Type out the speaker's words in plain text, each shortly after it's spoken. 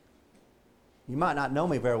You might not know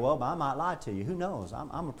me very well, but I might lie to you. Who knows?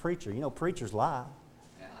 I'm a preacher. Preachers lie.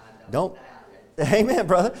 Don't. Amen,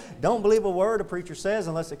 brother. Don't believe a word a preacher says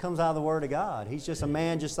unless it comes out of the Word of God. He's just a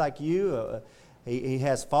man just like you. He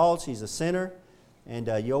has faults. He's a sinner. And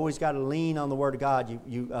you always got to lean on the Word of God.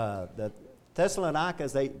 The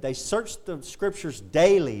Thessalonians, they searched the Scriptures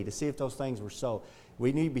daily to see if those things were so.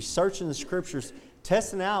 We need to be searching the Scriptures,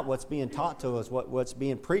 testing out what's being taught to us, what's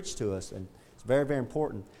being preached to us. And it's very, very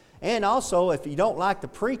important. And also, if you don't like the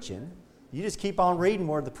preaching, you just keep on reading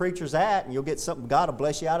where the preacher's at, and you'll get something. God will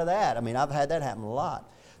bless you out of that. I mean, I've had that happen a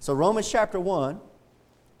lot. So Romans chapter 1,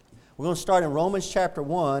 we're going to start in Romans chapter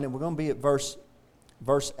 1, and we're going to be at verse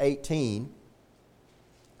 18.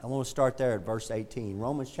 I want to start there at verse 18.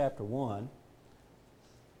 Romans chapter 1,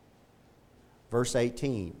 verse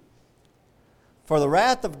 18. For the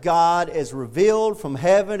wrath of God is revealed from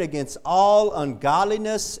heaven against all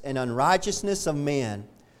ungodliness and unrighteousness of men,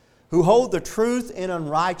 who hold the truth in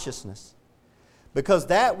unrighteousness, because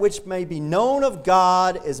that which may be known of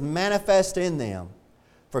God is manifest in them,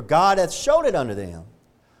 for God hath showed it unto them.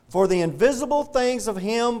 For the invisible things of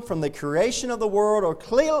Him from the creation of the world are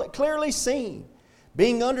clearly seen,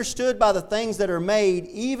 being understood by the things that are made,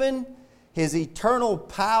 even His eternal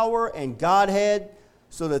power and Godhead,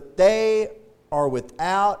 so that they are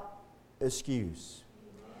without excuse.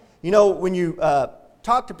 When you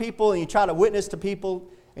talk to people and you try to witness to people,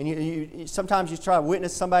 and you sometimes you try to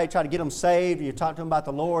witness somebody, try to get them saved, or you talk to them about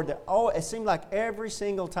the Lord. It seems like every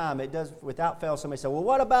single time it does, without fail, somebody says, well,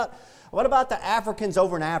 what about the Africans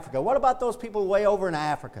over in Africa? What about those people way over in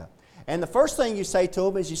Africa? And the first thing you say to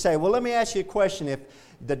them is you say, well, let me ask you a question. If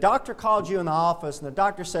the doctor called you in the office and the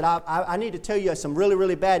doctor said, I need to tell you some really,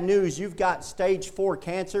 really bad news. You've got stage 4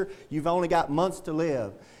 cancer. You've only got months to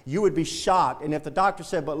live. You would be shocked. And if the doctor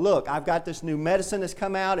said, but look, I've got this new medicine that's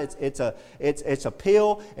come out. It's a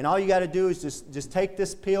pill, and all you got to do is just take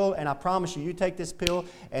this pill, and I promise you take this pill,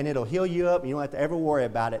 and it'll heal you up, and you don't have to ever worry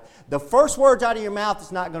about it. The first words out of your mouth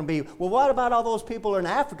is not going to be, well, what about all those people in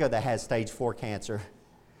Africa that has stage 4 cancer?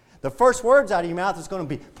 The first words out of your mouth is going to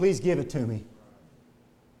be, please give it to me.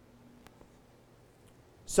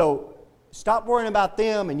 So stop worrying about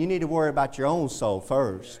them, and you need to worry about your own soul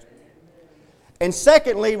first. And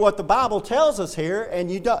secondly, what the Bible tells us here, and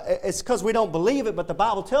it's because we don't believe it, but the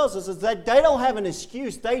Bible tells us is that they don't have an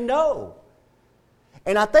excuse. They know.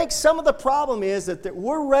 And I think some of the problem is that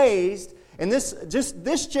we're raised in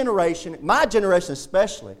this generation, my generation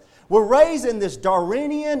especially, we're raised in this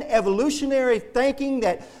Darwinian evolutionary thinking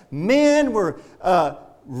that men were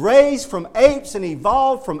raised from apes and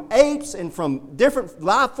evolved from apes and from different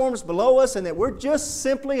life forms below us, and that we're just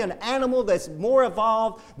simply an animal that's more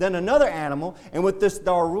evolved than another animal. And with this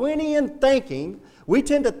Darwinian thinking, we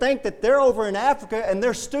tend to think that they're over in Africa and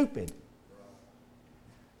they're stupid.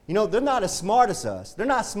 They're not as smart as us. They're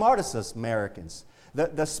not as smart as us Americans.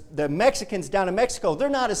 The Mexicans down in Mexico, they're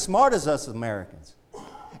not as smart as us Americans.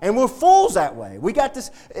 And we're fools that way. We got this,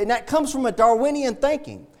 and that comes from a Darwinian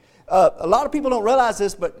thinking. A lot of people don't realize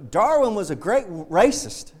this, but Darwin was a great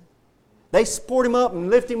racist. They support him up and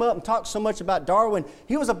lift him up and talk so much about Darwin.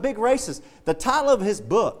 He was a big racist. The title of his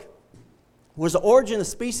book was The Origin of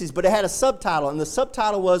Species, but it had a subtitle, and the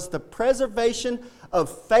subtitle was The Preservation of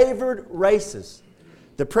Favored Races.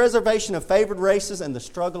 The Preservation of Favored Races and the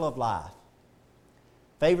Struggle of Life.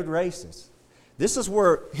 Favored races. This is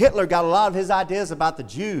where Hitler got a lot of his ideas about the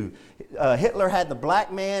Jew. Hitler had the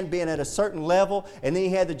black man being at a certain level, and then he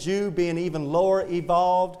had the Jew being even lower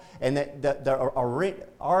evolved, and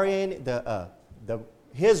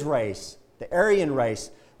his race, the Aryan race,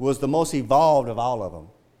 was the most evolved of all of them.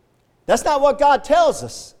 That's not what God tells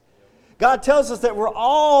us. God tells us that we're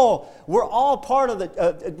all part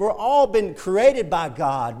of we're all been created by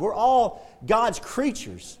God. We're all God's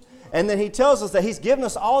creatures. And then He tells us that He's given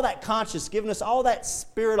us all that conscience, given us all that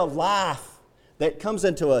spirit of life that comes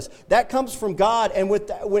into us. That comes from God. And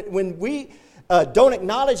when we don't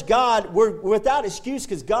acknowledge God, we're without excuse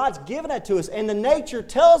because God's given that to us. And the nature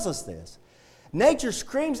tells us this. Nature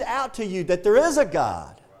screams out to you that there is a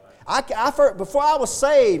God. Before I was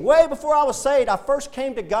saved, way before I was saved, I first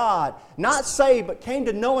came to God. Not saved, but came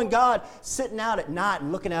to knowing God, sitting out at night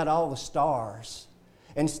and looking at all the stars.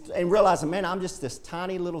 And realizing, man, I'm just this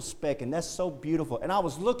tiny little speck, and that's so beautiful. And I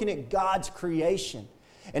was looking at God's creation.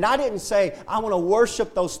 And I didn't say, I want to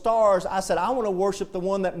worship those stars. I said, I want to worship the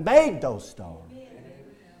one that made those stars.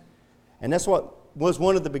 And that's what was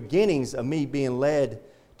one of the beginnings of me being led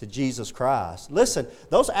to Jesus Christ. Listen,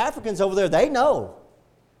 those Africans over there, they know.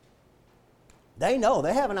 They know.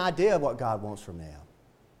 They have an idea of what God wants from them.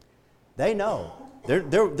 They know.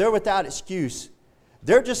 They're without excuse.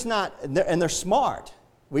 They're just not, and they're smart.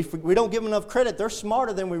 We don't give them enough credit. They're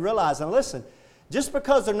smarter than we realize. And listen, just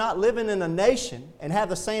because they're not living in a nation and have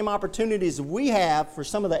the same opportunities we have for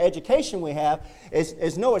some of the education we have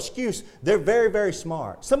is no excuse. They're very, very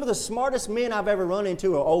smart. Some of the smartest men I've ever run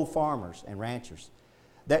into are old farmers and ranchers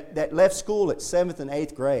that left school at 7th and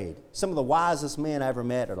 8th grade. Some of the wisest men I ever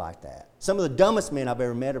met are like that. Some of the dumbest men I've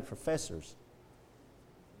ever met are professors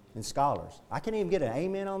and scholars. I can't even get an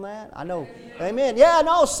amen on that. I know. Amen. Yeah,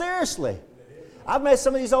 no, seriously. I've met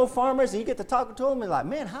some of these old farmers, and you get to talking to them, and like,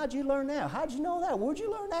 man, how'd you learn that? How'd you know that? Where'd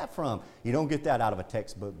you learn that from? You don't get that out of a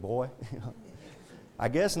textbook, boy. I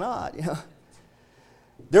guess not.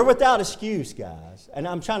 They're without excuse, guys, and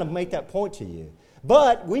I'm trying to make that point to you.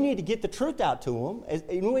 But we need to get the truth out to them.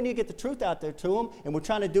 We need to get the truth out there to them, and we're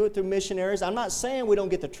trying to do it through missionaries. I'm not saying we don't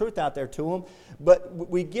get the truth out there to them, but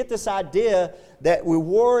we get this idea that we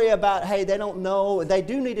worry about, hey, they don't know. They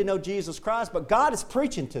do need to know Jesus Christ, but God is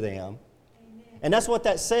preaching to them. And that's what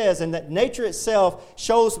that says, and that nature itself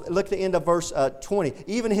shows, look at the end of verse 20,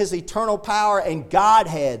 even His eternal power and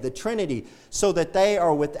Godhead, the Trinity, so that they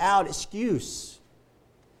are without excuse.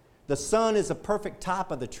 The Son is a perfect type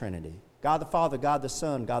of the Trinity. God the Father, God the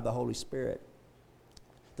Son, God the Holy Spirit.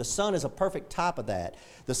 The Son is a perfect type of that.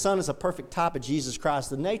 The Son is a perfect type of Jesus Christ.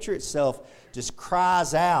 The nature itself just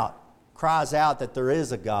cries out that there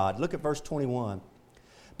is a God. Look at verse 21.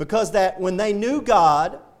 Because that when they knew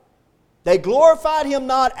God, they glorified Him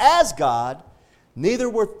not as God, neither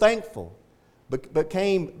were thankful, but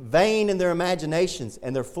became vain in their imaginations,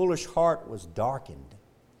 and their foolish heart was darkened.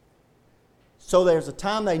 So there's a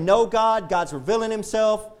time they know God, God's revealing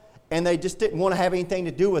Himself, and they just didn't want to have anything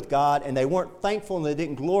to do with God, and they weren't thankful, and they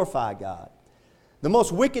didn't glorify God. The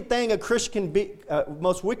most wicked thing a Christian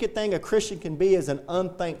can be is an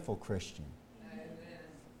unthankful Christian.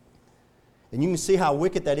 And you can see how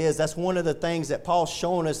wicked that is. That's one of the things that Paul's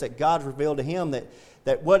showing us that God revealed to him, that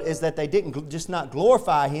they didn't just not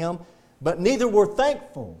glorify Him, but neither were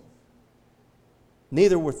thankful.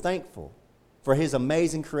 Neither were thankful for His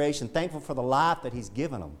amazing creation, thankful for the life that He's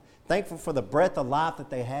given them, thankful for the breath of life that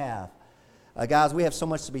they have. Guys, we have so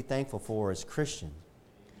much to be thankful for as Christians.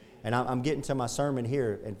 And I'm getting to my sermon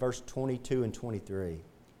here in verse 22 and 23.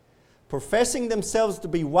 Professing themselves to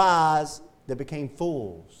be wise, they became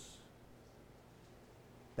fools.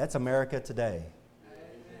 That's America today.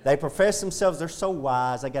 They profess themselves, they're so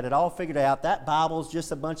wise, they got it all figured out. That Bible's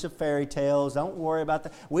just a bunch of fairy tales. Don't worry about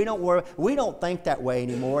that. We don't think that way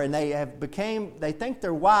anymore. And they think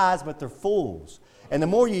they're wise, but they're fools. And the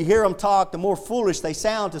more you hear them talk, the more foolish they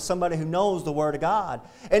sound to somebody who knows the Word of God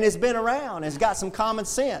and has been around, has got some common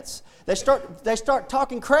sense. They start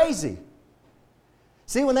talking crazy.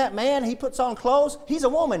 See, when that man, he puts on clothes, he's a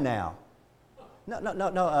woman now.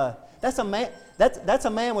 No. That's a man. That's a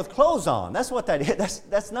man with clothes on. That's what that is.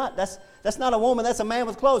 That's not a woman. That's a man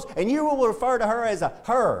with clothes. And you will refer to her as a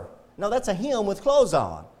her. No, that's a him with clothes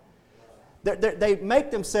on. They make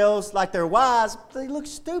themselves like they're wise. They look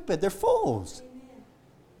stupid. They're fools. Amen.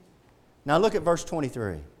 Now look at verse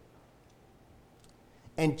 23.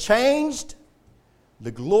 And changed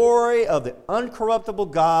the glory of the uncorruptible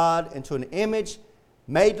God into an image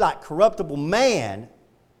made like corruptible man,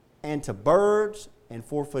 and to birds and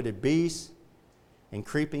four-footed beasts and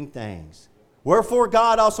creeping things. Wherefore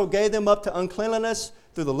God also gave them up to uncleanness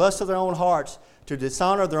through the lust of their own hearts, to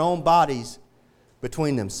dishonor their own bodies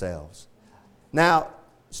between themselves. Now,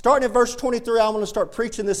 starting at verse 23, I want to start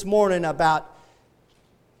preaching this morning about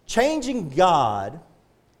changing God.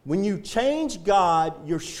 When you change God,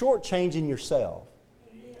 you're shortchanging yourself.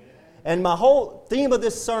 And my whole theme of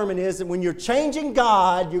this sermon is that when you're changing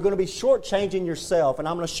God, you're going to be shortchanging yourself. And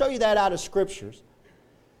I'm going to show you that out of Scriptures.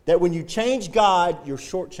 That when you change God, you're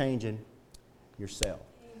shortchanging yourself.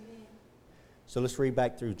 Amen. So let's read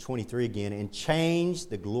back through 23 again. And change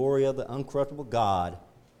the glory of the uncorruptible God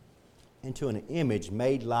into an image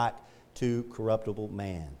made like to corruptible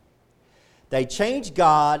man. They change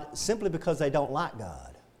God simply because they don't like God.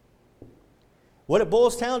 What it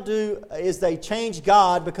boils down to is they change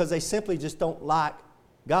God because they simply just don't like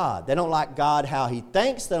God. They don't like God how He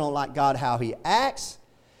thinks. They don't like God how He acts.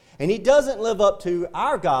 And He doesn't live up to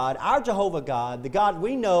our God, our Jehovah God, the God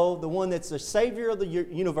we know, the one that's the Savior of the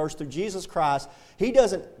universe through Jesus Christ. He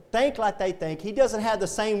doesn't think like they think. He doesn't have the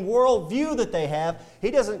same worldview that they have.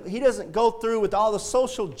 He doesn't go through with all the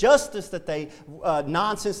social justice that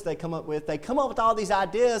nonsense they come up with. They come up with all these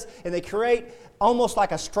ideas and they create almost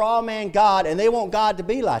like a straw man God, and they want God to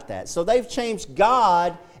be like that. So they've changed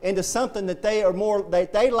God into something that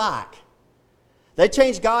they like. They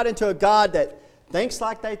changed God into a God that thinks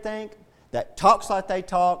like they think, that talks like they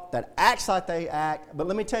talk, that acts like they act. But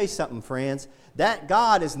let me tell you something, friends. That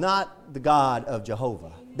God is not the God of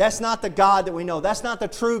Jehovah. That's not the God that we know. That's not the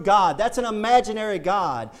true God. That's an imaginary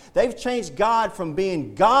God. They've changed God from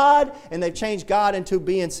being God, and they've changed God into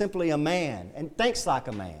being simply a man and thinks like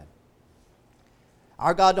a man.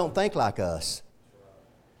 Our God don't think like us.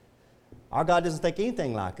 Our God doesn't think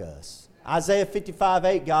anything like us. Isaiah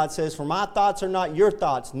 55:8, God says, "For my thoughts are not your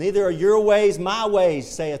thoughts, neither are your ways my ways,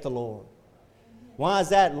 saith the Lord." Why is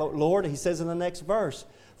that, Lord? He says in the next verse,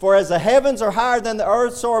 "For as the heavens are higher than the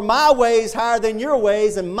earth, so are my ways higher than your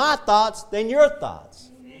ways, and my thoughts than your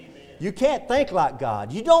thoughts." Amen. You can't think like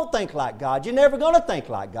God. You don't think like God. You're never going to think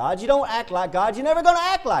like God. You don't act like God. You're never going to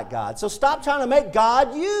act like God. So stop trying to make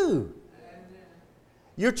God you. Amen.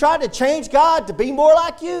 You're trying to change God to be more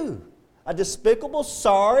like you. A despicable,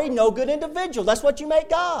 sorry, no good individual. That's what you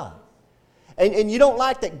make God. And you don't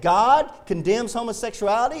like that God condemns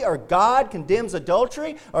homosexuality, or God condemns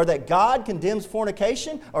adultery, or that God condemns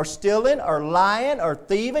fornication, or stealing, or lying, or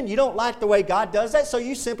thieving. You don't like the way God does that, so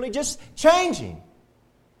you simply just change Him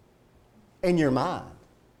in your mind.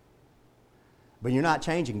 But you're not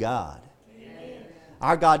changing God. Amen.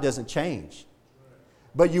 Our God doesn't change.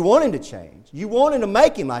 But you want Him to change. You want Him to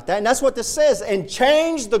make Him like that. And that's what this says. "And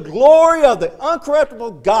change the glory of the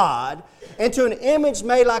uncorruptible God into an image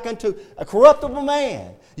made like unto a corruptible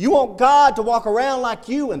man." You want God to walk around like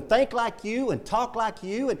you and think like you and talk like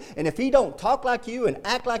you. And if He don't talk like you and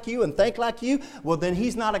act like you and think like you, well, then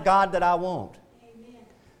He's not a God that I want. Amen.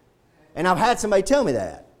 And I've had somebody tell me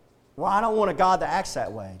that. Well, I don't want a God that acts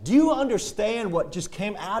that way. Do you understand what just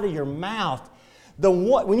came out of your mouth?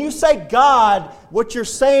 When you say God, what you're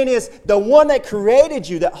saying is the one that created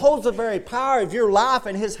you, that holds the very power of your life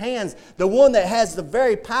in His hands, the one that has the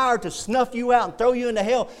very power to snuff you out and throw you into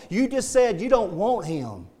hell. You just said you don't want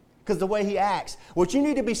Him because of the way He acts. What you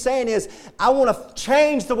need to be saying is, I want to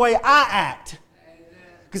change the way I act,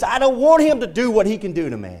 because I don't want Him to do what He can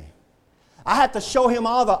do to me. I have to show Him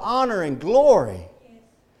all the honor and glory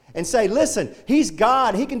and say, listen, He's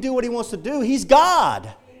God. He can do what He wants to do. He's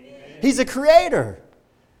God. He's a creator.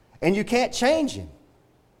 And you can't change Him.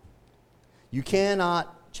 You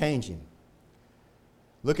cannot change Him.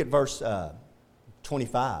 Look at verse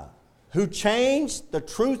 25. "Who changed the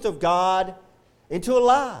truth of God into a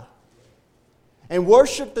lie, and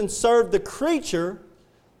worshiped and served the creature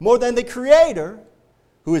more than the Creator,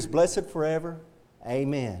 who is blessed forever.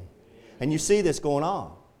 Amen." And you see this going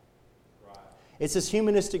on. It's this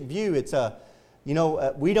humanistic view. It's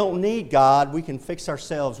we don't need God. We can fix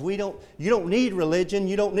ourselves. You don't need religion.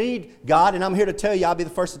 You don't need God. And I'm here to tell you, I'll be the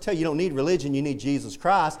first to tell you don't need religion. You need Jesus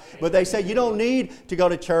Christ. But they say you don't need to go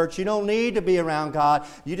to church. You don't need to be around God.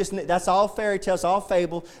 That's all fairy tales, all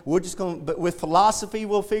fable. But with philosophy,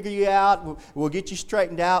 we'll figure you out. We'll get you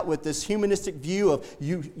straightened out with this humanistic view of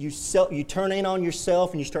you turn in on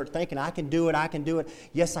yourself and you start thinking, I can do it, I can do it.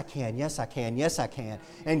 Yes, I can. Yes, I can. Yes, I can.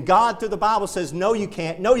 And God through the Bible says, no, you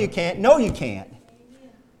can't. No, you can't. No, you can't.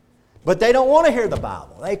 But they don't want to hear the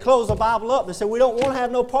Bible. They close the Bible up. They say, we don't want to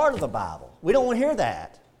have no part of the Bible. We don't want to hear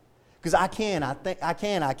that. Because I can.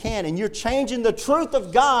 And you're changing the truth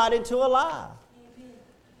of God into a lie. Amen.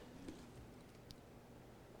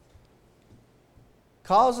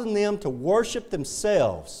 Causing them to worship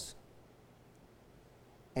themselves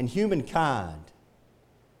and humankind.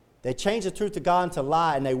 They change the truth of God into a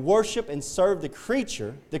lie, and they worship and serve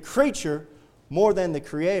the creature more than the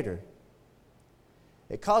Creator.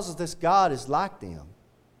 It causes this God is like them.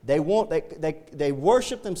 They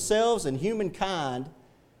worship themselves and humankind,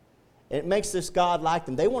 and it makes this God like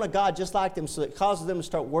them. They want a God just like them, so it causes them to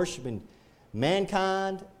start worshiping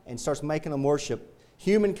mankind and starts making them worship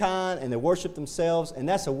humankind, and they worship themselves, and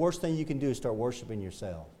that's the worst thing you can do is start worshiping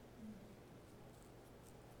yourself.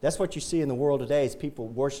 That's what you see in the world today is people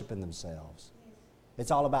worshiping themselves.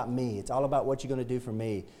 It's all about me. It's all about what you're going to do for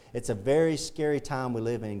me. It's a very scary time we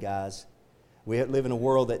live in, guys. We live in a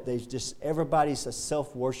world that everybody's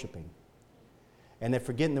self-worshiping. And they're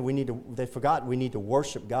forgetting that they forgot we need to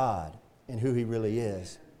worship God and who He really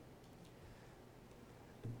is.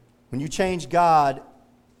 When you change God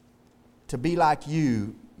to be like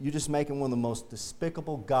you, you're just making one of the most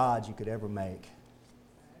despicable gods you could ever make.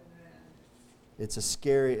 It's a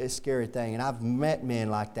scary thing. And I've met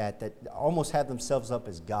men like that almost have themselves up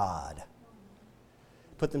as God.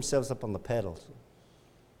 Put themselves up on the pedals.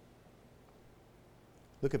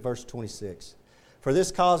 Look at verse 26. "For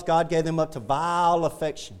this cause God gave them up to vile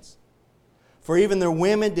affections. For even their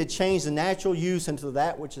women did change the natural use into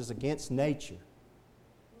that which is against nature."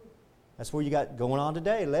 That's what you got going on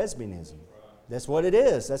today, lesbianism. That's what it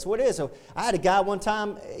is. That's what it is. So I had a guy one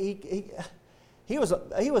time, he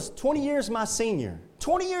was 20 years my senior.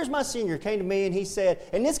 20 years my senior, came to me and he said,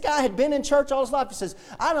 and this guy had been in church all his life. He says,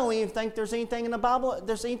 I don't even think there's anything in the Bible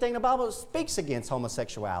that speaks against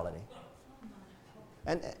homosexuality.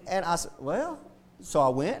 And I said, well, so I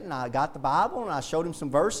went and I got the Bible and I showed him some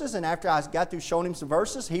verses. And after I got through showing him some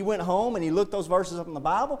verses, he went home and he looked those verses up in the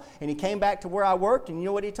Bible. And he came back to where I worked. And you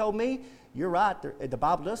know what he told me? You're right. The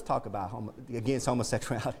Bible does talk about against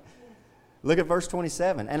homosexuality. Look at verse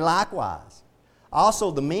 27. And likewise,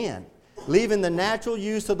 also the men, leaving the natural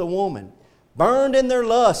use of the woman, burned in their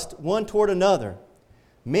lust one toward another.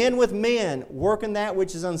 Men with men, working that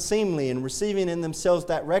which is unseemly and receiving in themselves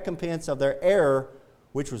that recompense of their error,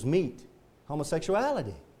 which was meat.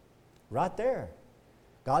 Homosexuality. Right there.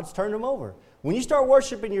 God's turned them over. When you start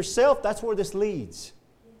worshiping yourself, that's where this leads.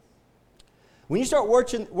 When you start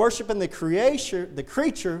worshiping the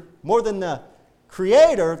creature more than the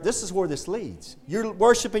Creator, this is where this leads. You're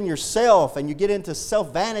worshiping yourself and you get into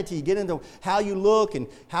self-vanity, you get into how you look and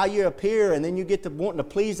how you appear, and then you get to wanting to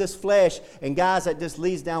please this flesh. And guys, that just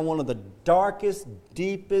leads down one of the darkest,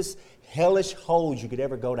 deepest, hellish holes you could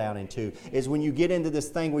ever go down into, is when you get into this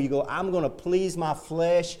thing where you go, I'm going to please my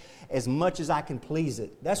flesh as much as I can please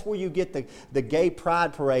it. That's where you get the gay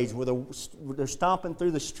pride parades where they're stomping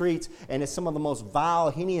through the streets, and it's some of the most vile,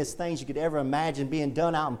 heinous things you could ever imagine being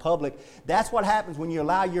done out in public. That's what happens when you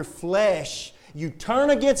allow your flesh, you turn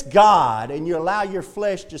against God, and you allow your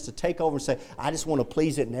flesh just to take over and say, I just want to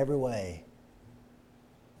please it in every way.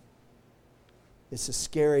 It's a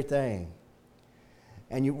scary thing.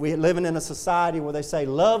 And we're living in a society where they say,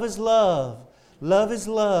 love is love, love is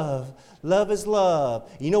love, love is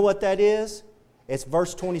love. You know what that is? It's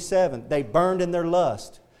verse 27. They burned in their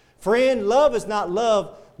lust. Friend, love is not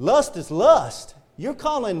love. Lust is lust. You're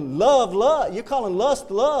calling love love. You're calling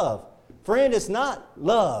lust love. Friend, it's not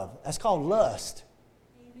love. That's called lust.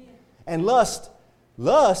 Amen. And lust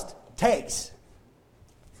takes.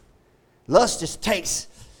 Lust just takes.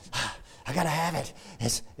 I got to have it.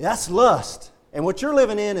 That's lust. And what you're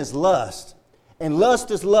living in is lust. And lust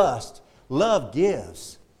is lust. Love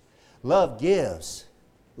gives. Love gives.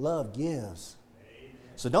 Love gives. Amen.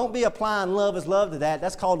 So don't be applying love is love to that.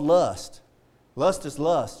 That's called lust. Lust is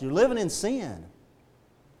lust. You're living in sin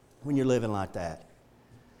when you're living like that.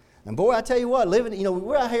 And boy, I tell you what, living,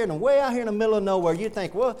 we're out here way out here in the middle of nowhere. You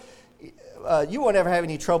think, well, you won't ever have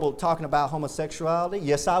any trouble talking about homosexuality.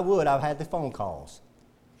 Yes, I would. I've had the phone calls.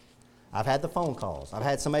 I've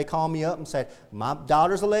had somebody call me up and say, my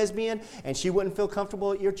daughter's a lesbian and she wouldn't feel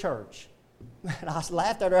comfortable at your church. And I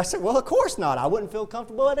laughed at her. I said, well, of course not. I wouldn't feel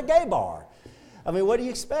comfortable at a gay bar. I mean, what do you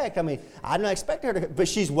expect? I mean, I'm not expecting her to, but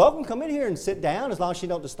she's welcome to come in here and sit down as long as she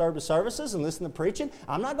don't disturb the services and listen to preaching.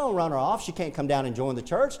 I'm not going to run her off. She can't come down and join the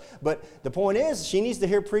church. But the point is, she needs to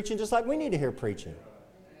hear preaching just like we need to hear preaching.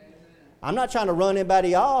 I'm not trying to run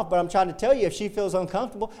anybody off, but I'm trying to tell you, if she feels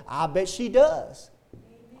uncomfortable, I bet she does.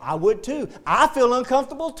 I would too. I feel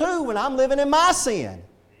uncomfortable too when I'm living in my sin.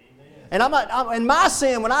 And I'm in my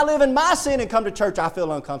sin. When I live in my sin and come to church, I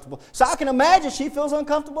feel uncomfortable. So I can imagine she feels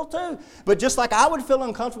uncomfortable too. But just like I would feel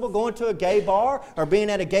uncomfortable going to a gay bar or being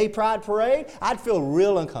at a gay pride parade, I'd feel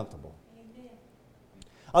real uncomfortable. In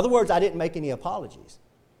other words, I didn't make any apologies.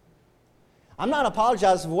 I'm not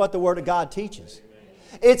apologizing for what the Word of God teaches.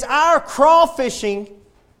 It's our crawfishing.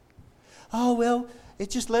 Oh, well,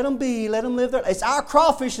 it's just let them be, let them live their... It's our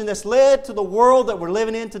crawfishing that's led to the world that we're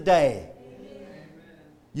living in today. Amen.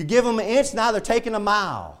 You give them an inch, now they're taking a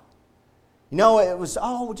mile. It was,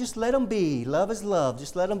 just let them be. Love is love.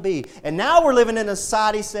 Just let them be. And now we're living in a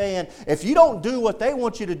society saying, if you don't do what they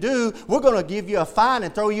want you to do, we're going to give you a fine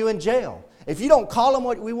and throw you in jail. If you don't call them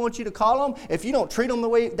what we want you to call them, if you don't treat them the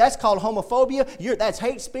way... That's called homophobia. That's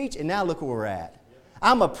hate speech. And now look where we're at.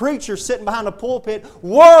 I'm a preacher sitting behind a pulpit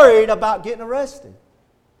worried about getting arrested.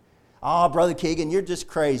 Oh, Brother Keegan, you're just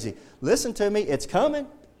crazy. Listen to me, it's coming.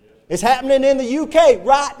 It's happening in the UK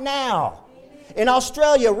right now. In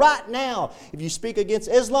Australia right now. If you speak against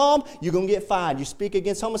Islam, you're going to get fined. You speak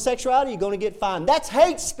against homosexuality, you're going to get fined. That's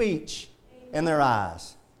hate speech in their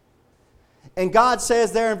eyes. And God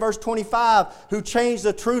says there in verse 25, who changed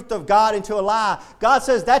the truth of God into a lie. God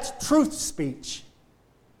says that's truth speech.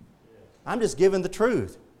 I'm just giving the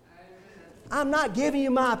truth. I'm not giving you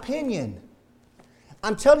my opinion.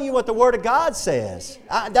 I'm telling you what the Word of God says.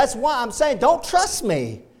 That's why I'm saying, don't trust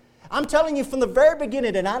me. I'm telling you from the very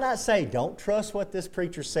beginning, and I not say, don't trust what this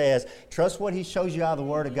preacher says. Trust what he shows you out of the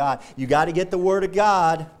Word of God. You got to get the Word of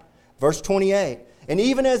God. Verse 28. And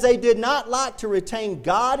even as they did not like to retain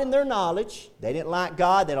God in their knowledge, they didn't like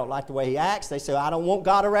God, they don't like the way He acts. They say, I don't want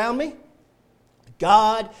God around me.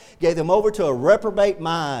 God gave them over to a reprobate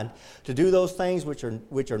mind to do those things which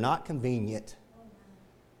are not convenient.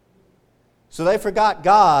 So they forgot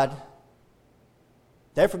God.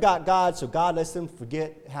 They forgot God, so God lets them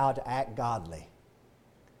forget how to act godly.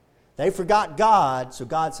 They forgot God, so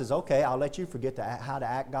God says, okay, I'll let you forget how to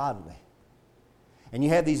act godly. And you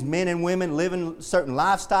have these men and women living certain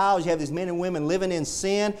lifestyles. You have these men and women living in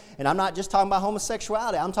sin. And I'm not just talking about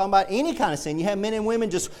homosexuality. I'm talking about any kind of sin. You have men and women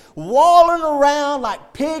just walling around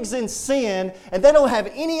like pigs in sin, and they don't have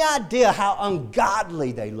any idea how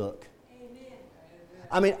ungodly they look.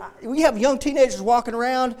 I mean, we have young teenagers walking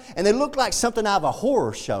around, and they look like something out of a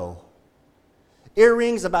horror show.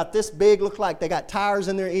 Earrings about this big, look like they got tires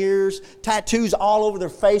in their ears, tattoos all over their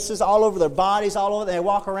faces, all over their bodies, all over. They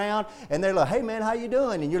walk around, and they're like, hey, man, how you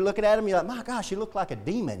doing? And you're looking at them, you're like, my gosh, you look like a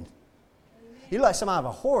demon. You look like something out of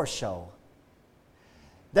a horror show.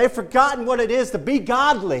 They've forgotten what it is to be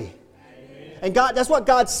godly. And God, that's what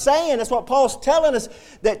God's saying. That's what Paul's telling us,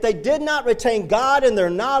 that they did not retain God in their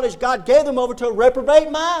knowledge. God gave them over to a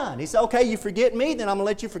reprobate mind. He said, okay, you forget me, then I'm going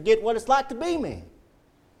to let you forget what it's like to be me.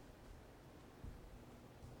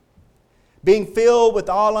 Being filled with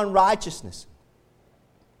all unrighteousness.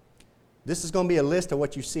 This is going to be a list of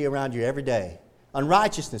what you see around you every day.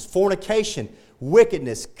 Unrighteousness, fornication,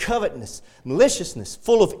 wickedness, covetousness, maliciousness,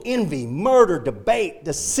 full of envy, murder, debate,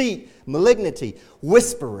 deceit, malignity,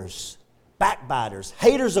 whisperers, backbiters,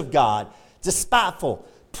 haters of God, despiteful,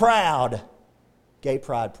 proud, gay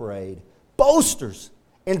pride parade, boasters,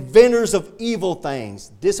 inventors of evil things,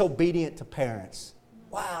 disobedient to parents.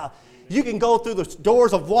 Wow. You can go through the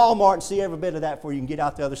doors of Walmart and see every bit of that before you can get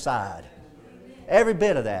out the other side. Every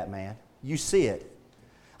bit of that, man. You see it.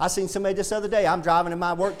 I seen somebody this other day. I'm driving in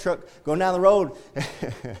my work truck going down the road.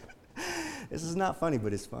 This is not funny,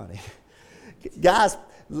 but it's funny. Guys,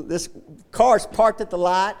 this car's parked at the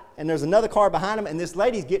light, and there's another car behind him, and this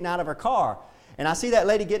lady's getting out of her car. And I see that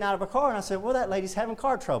lady getting out of her car, and I said, well, that lady's having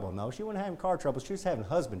car trouble. No, she wasn't having car trouble. She was having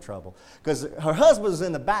husband trouble. Because her husband was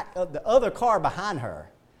in the back of the other car behind her.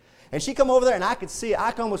 And she come over there, and I could see it.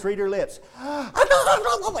 I could almost read her lips.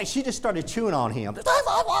 She just started chewing on him.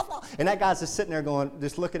 And that guy's just sitting there going,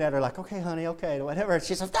 just looking at her like, okay, honey, okay, whatever.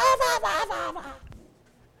 She says,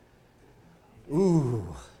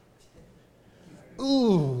 ooh.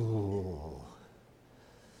 Ooh.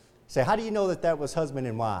 Say, how do you know that that was husband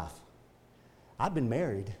and wife? I've been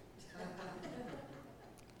married.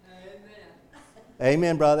 Amen.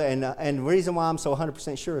 Amen, brother. And the reason why I'm so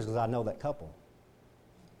 100% sure is because I know that couple.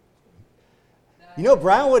 You know,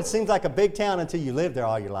 Brownwood seems like a big town until you live there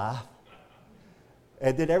all your life.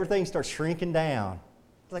 And then everything starts shrinking down.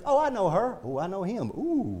 It's like, oh, I know her. Oh, I know him.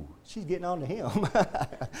 Ooh, she's getting on to him.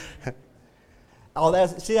 All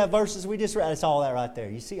that, see that verses we just read? It's all that right there.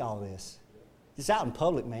 You see all this. It's out in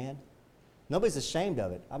public, man. Nobody's ashamed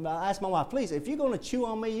of it. I asked my wife, please, if you're going to chew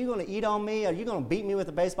on me, you're going to eat on me, or you're going to beat me with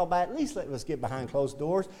a baseball bat, at least let us get behind closed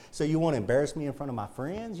doors so you won't embarrass me in front of my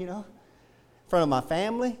friends, you know, in front of my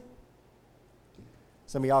family.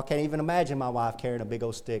 Some of y'all can't even imagine my wife carrying a big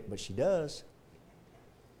old stick, but she does.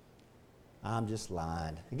 I'm just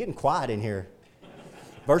lying. I'm getting quiet in here.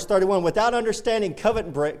 Verse 31, without understanding,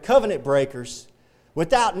 covenant breakers,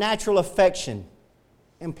 without natural affection,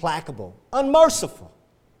 implacable, unmerciful.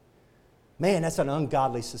 Man, that's an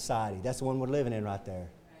ungodly society. That's the one we're living in right there.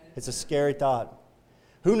 It's a scary thought.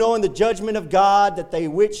 Who knowing the judgment of God that they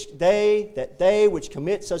which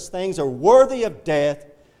commit such things are worthy of death,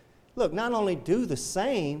 look, not only do the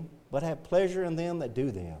same, but have pleasure in them that do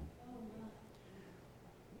them.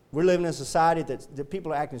 We're living in a society that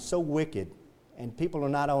people are acting so wicked, and people are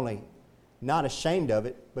not only not ashamed of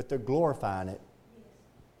it, but they're glorifying it.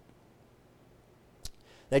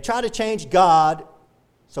 They try to change God,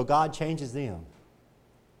 so God changes them.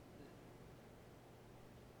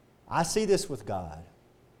 I see this with God.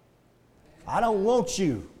 I don't want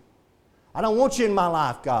you. I don't want you in my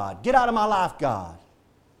life, God. Get out of my life, God.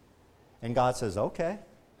 And God says, okay,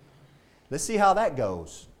 let's see how that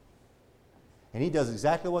goes. And He does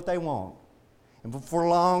exactly what they want. And before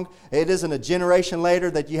long, it isn't a generation later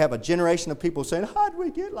that you have a generation of people saying, how did we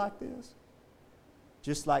get like this?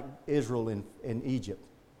 Just like Israel in Egypt,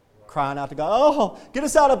 crying out to God, oh, get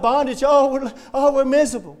us out of bondage. Oh, we're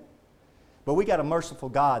miserable. But we got a merciful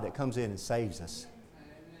God that comes in and saves us,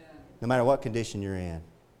 no matter what condition you're in.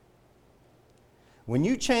 When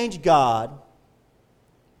you change God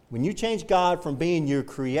from being your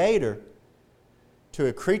creator to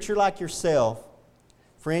a creature like yourself,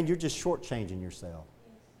 friend, you're just shortchanging yourself.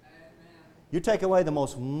 You take away the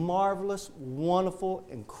most marvelous, wonderful,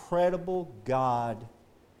 incredible God.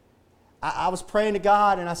 I was praying to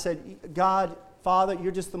God and I said, God, Father,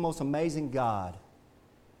 you're just the most amazing God.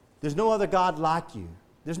 There's no other God like you.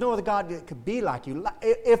 There's no other God that could be like you.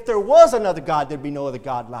 If there was another God, there'd be no other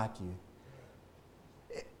God like you.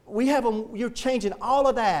 you're changing all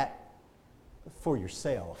of that for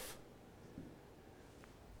yourself.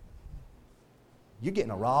 You're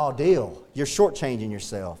getting a raw deal. You're shortchanging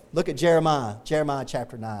yourself. Look at Jeremiah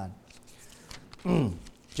chapter 9.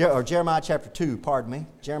 Or Jeremiah chapter 2, pardon me.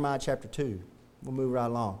 Jeremiah chapter 2. We'll move right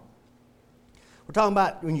along. We're talking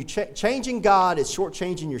about when you changing God is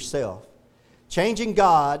shortchanging yourself. Changing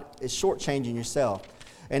God is shortchanging yourself.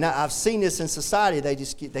 And I've seen this in society.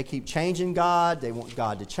 They keep changing God. They want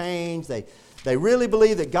God to change. They really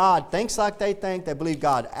believe that God thinks like they think. They believe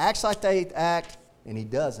God acts like they act, and He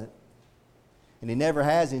doesn't. And He never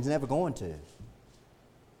has, and He's never going to.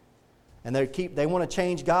 And they want to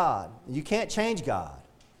change God. You can't change God.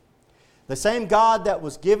 The same God that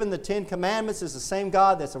was given the Ten Commandments is the same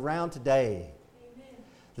God that's around today. Amen.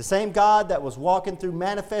 The same God that was walking through,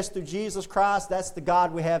 manifest through Jesus Christ, that's the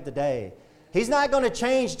God we have today. He's not going to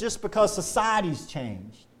change just because society's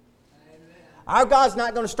changed. Amen. Our God's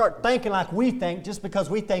not going to start thinking like we think just because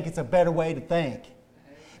we think it's a better way to think.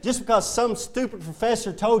 Just because some stupid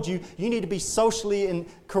professor told you need to be socially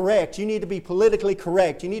correct, you need to be politically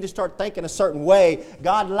correct, you need to start thinking a certain way,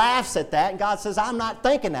 God laughs at that and God says, I'm not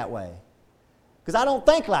thinking that way. Because I don't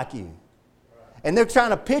think like you. And they're trying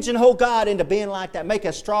to pigeonhole God into being like that, make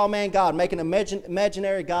a straw man God, make an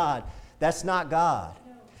imaginary God. That's not God.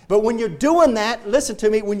 But when you're doing that, listen to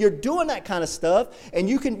me, when you're doing that kind of stuff, and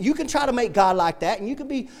you can try to make God like that, and you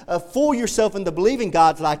can fool yourself into believing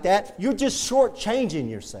God's like that, you're just shortchanging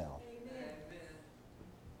yourself. Amen.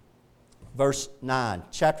 Verse 9,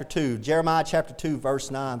 chapter 2, Jeremiah chapter 2,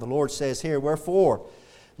 verse 9, the Lord says here, wherefore,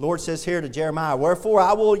 the Lord says here to Jeremiah, wherefore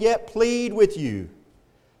I will yet plead with you,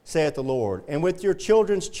 saith the Lord, and with your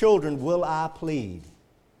children's children will I plead.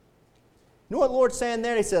 You know what the Lord's saying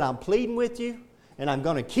there? He said, I'm pleading with you. And I'm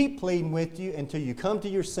going to keep pleading with you until you come to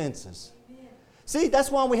your senses. Amen. See,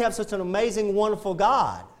 that's why we have such an amazing, wonderful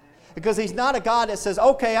God. Because He's not a God that says,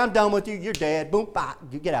 okay, I'm done with you, you're dead, boom, bye,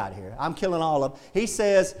 you get out of here. I'm killing all of them. He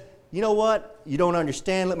says, you know what? You don't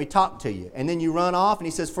understand, let me talk to you. And then you run off, and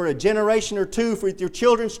He says, for a generation or two, for your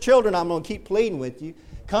children's children, I'm going to keep pleading with you.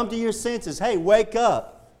 Come to your senses. Hey, wake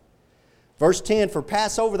up. Verse 10, for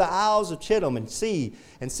pass over the isles of Chittim and see,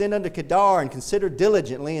 and send unto Kedar and consider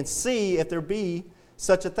diligently and see if there be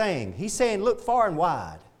such a thing. He's saying, look far and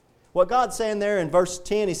wide. What God's saying there in verse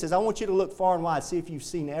 10, He says, I want you to look far and wide, see if you've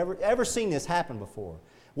ever seen this happen before.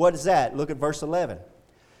 What is that? Look at verse 11.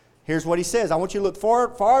 Here's what He says. I want you to look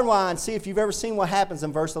far and wide and see if you've ever seen what happens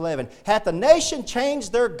in verse 11. Hath the nation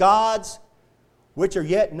changed their gods, which are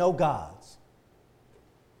yet no gods?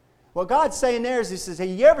 What God's saying there is, He says, have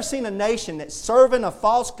you ever seen a nation that's serving a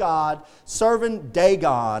false god, serving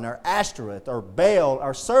Dagon or Ashtoreth or Baal,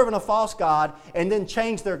 or serving a false god, and then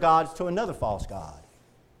change their gods to another false god?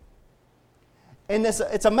 And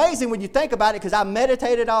it's amazing when you think about it, because I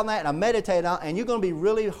meditated on that, and you're going to be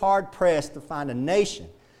really hard-pressed to find a nation,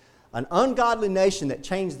 an ungodly nation that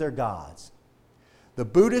changed their gods. The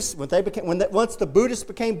Buddhists, once the Buddhists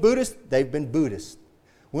became Buddhists, they've been Buddhists.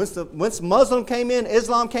 Once Muslim came in,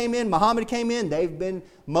 Islam came in, Muhammad came in, they've been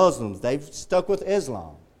Muslims. They've stuck with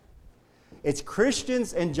Islam. It's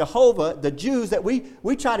Christians and Jehovah, the Jews, that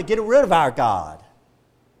we try to get rid of our God.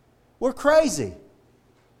 We're crazy.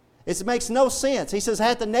 It makes no sense. He says,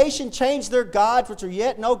 hath the nation changed their gods, which are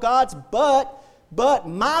yet no gods, but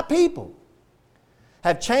my people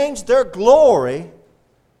have changed their glory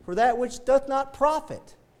for that which doth not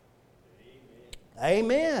profit.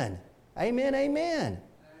 Amen. Amen, amen.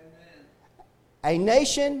 A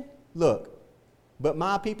nation, look, but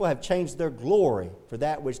my people have changed their glory for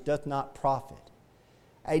that which doth not profit.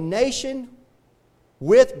 A nation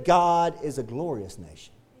with God is a glorious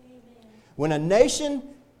nation. Amen. When a nation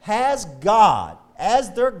has God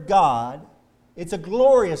as their God, it's a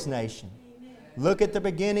glorious nation. Amen. Look at the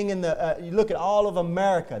beginning you look at all of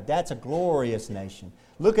America, that's a glorious nation.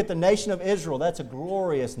 Look at the nation of Israel, that's a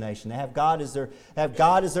glorious nation. They have God as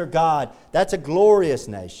their God. That's a glorious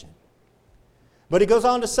nation. But He goes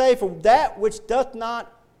on to say, for that which doth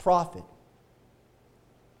not profit.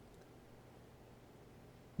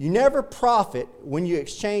 You never profit when you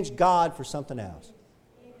exchange God for something else.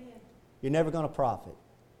 Amen. You're never going to profit.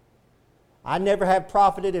 I never have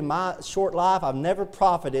profited in my short life. I've never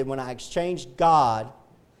profited when I exchanged God,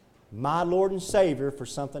 my Lord and Savior, for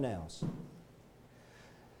something else.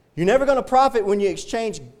 You're never going to profit when you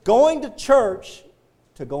exchange going to church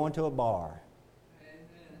to going to a bar.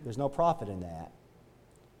 Amen. There's no profit in that.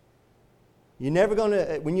 You're never going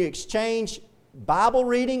to, when you exchange Bible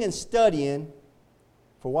reading and studying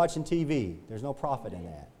for watching TV, there's no profit in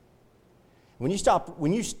that. When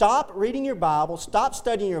you stop reading your Bible, stop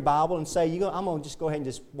studying your Bible, and say, I'm going to just go ahead and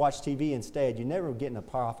just watch TV instead, you're never getting a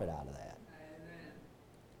profit out of that. Amen.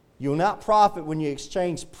 You will not profit when you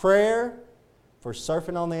exchange prayer for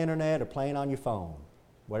surfing on the internet or playing on your phone,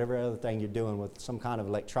 whatever other thing you're doing with some kind of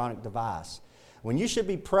electronic device. When you should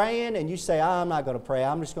be praying and you say, I'm not going to pray,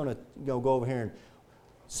 I'm just going to go over here and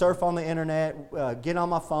surf on the internet, get on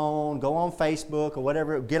my phone, go on Facebook or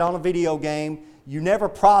whatever, get on a video game, you never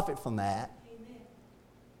profit from that.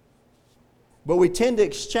 But we tend to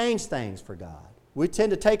exchange things for God. We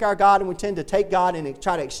tend to take our God and we tend to take God and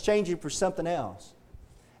try to exchange it for something else.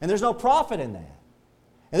 And there's no profit in that.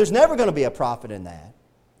 And there's never going to be a profit in that.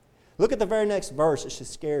 Look at the very next verse. It should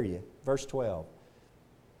scare you. Verse 12.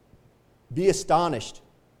 Be astonished,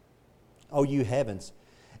 O you heavens,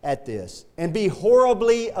 at this, and be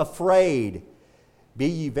horribly afraid. Be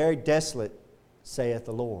ye very desolate, saith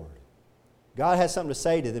the Lord. God has something to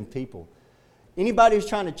say to them people. Anybody who's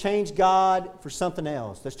trying to change God for something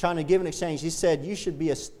else, that's trying to give an exchange, He said, you should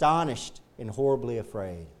be astonished and horribly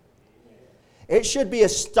afraid. It should be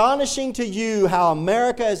astonishing to you how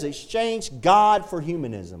America has exchanged God for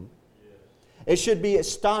humanism. It should be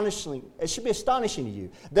astonishing. It should be astonishing to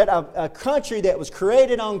you that a country that was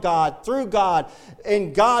created on God, through God,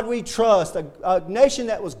 in God we trust, a nation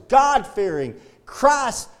that was God-fearing,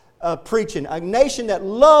 Christ preaching, a nation that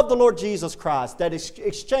loved the Lord Jesus Christ, that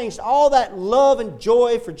exchanged all that love and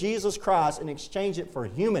joy for Jesus Christ and exchanged it for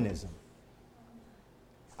humanism.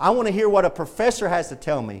 I want to hear what a professor has to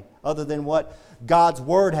tell me other than what God's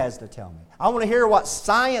Word has to tell me. I want to hear what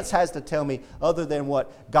science has to tell me other than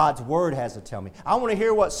what God's Word has to tell me. I want to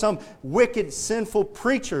hear what some wicked, sinful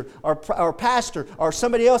preacher or pastor or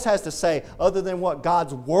somebody else has to say other than what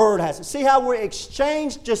God's Word has to say. See how we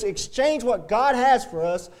just exchange what God has for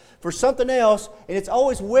us for something else, and it's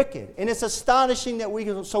always wicked. And it's astonishing that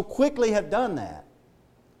we so quickly have done that.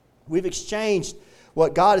 We've exchanged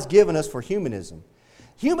what God has given us for humanism.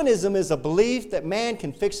 Humanism is a belief that man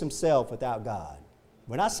can fix himself without God.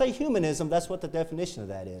 When I say humanism, that's what the definition of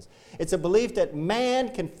that is. It's a belief that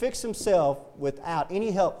man can fix himself without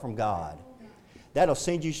any help from God. That'll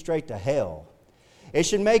send you straight to hell. It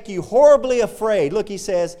should make you horribly afraid. Look, He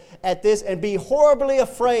says at this, and be horribly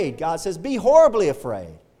afraid. God says, be horribly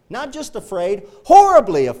afraid. Not just afraid,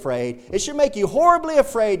 horribly afraid. It should make you horribly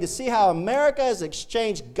afraid to see how America has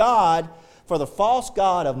exchanged God for the false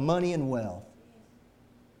god of money and wealth.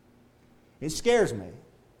 It scares me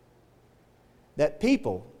that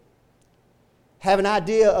people have an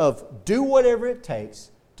idea of do whatever it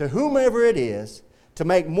takes to whomever it is to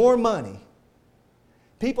make more money.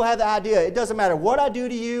 People have the idea it doesn't matter what I do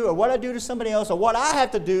to you or what I do to somebody else or what I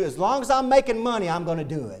have to do, as long as I'm making money, I'm going to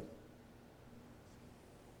do it.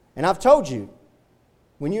 And I've told you,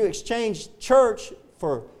 when you exchange church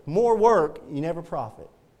for more work, you never profit.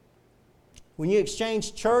 When you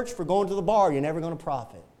exchange church for going to the bar, you're never going to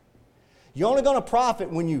profit. You're only going to profit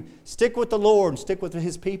when you stick with the Lord and stick with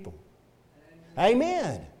His people.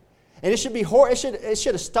 Amen. And it should be it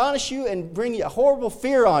should astonish you and bring you a horrible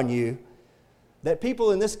fear on you that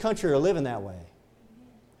people in this country are living that way.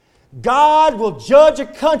 God will judge a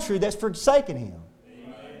country that's forsaken Him.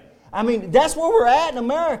 I mean, that's where we're at in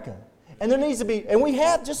America. And there needs to be, and we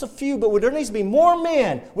have just a few, but there needs to be more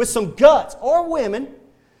men with some guts or women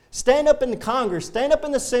stand up in the Congress, stand up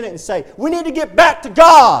in the Senate and say, we need to get back to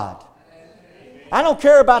God. I don't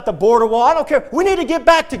care about the border wall. I don't care. We need to get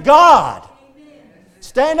back to God.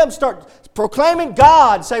 Stand up and start proclaiming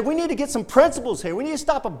God. Say, we need to get some principles here. We need to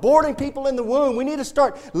stop aborting people in the womb. We need to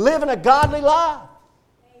start living a godly life.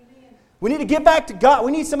 We need to get back to God.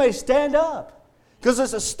 We need somebody to stand up. Because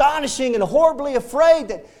it's astonishing and horribly afraid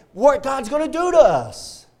that what God's going to do to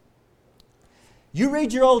us. You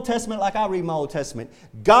read your Old Testament like I read my Old Testament.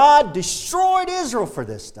 God destroyed Israel for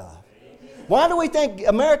this stuff. Why do we think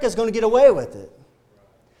America's going to get away with it?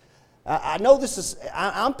 I know this is,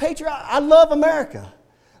 I'm patriotic. I love America.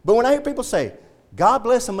 But when I hear people say, God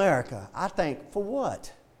bless America, I think, for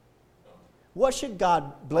what? What should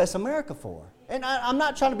God bless America for? And I'm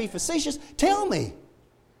not trying to be facetious. Tell me.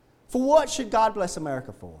 For what should God bless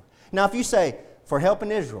America for? Now, if you say, for helping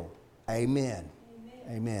Israel, amen.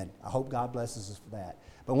 Amen. I hope God blesses us for that.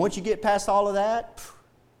 But once you get past all of that,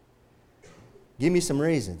 give me some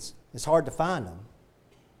reasons. It's hard to find them.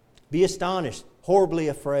 Be astonished, horribly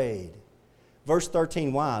afraid. Verse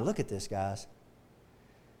 13, why? Look at this, guys.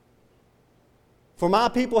 For my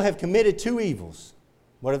people have committed two evils.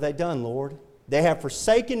 What have they done, Lord? They have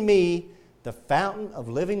forsaken me, the fountain of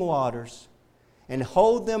living waters, and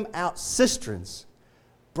hold them out cisterns,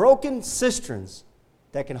 broken cisterns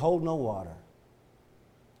that can hold no water.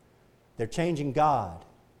 They're changing God.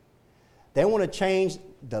 They want to change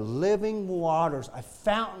the living waters, a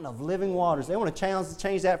fountain of living waters. They want to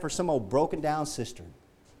change that for some old broken down cistern.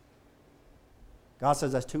 God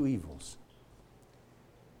says that's two evils.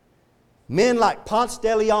 Men like Ponce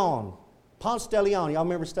de Leon. Ponce de Leon, y'all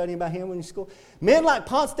remember studying about him when you were in school? Men like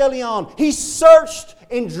Ponce de Leon, he searched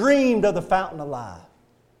and dreamed of the fountain of life.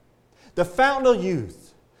 The fountain of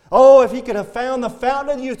youth. Oh, if he could have found the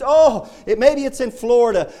fountain of youth. Oh, maybe it's in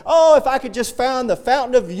Florida. Oh, if I could just find the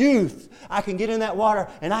fountain of youth. I can get in that water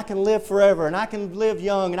and I can live forever and I can live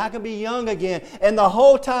young and I can be young again. And the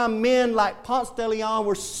whole time men like Ponce de Leon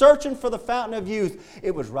were searching for the fountain of youth,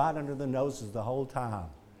 it was right under their noses the whole time.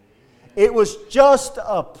 It was just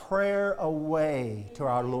a prayer away to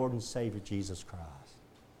our Lord and Savior Jesus Christ.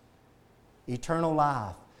 Eternal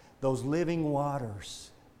life, those living waters.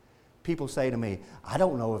 People say to me, I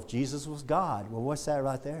don't know if Jesus was God. Well, what's that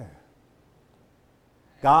right there?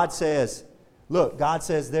 God says, look, God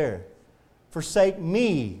says there, forsake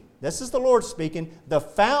me. This is the Lord speaking, the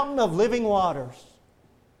fountain of living waters.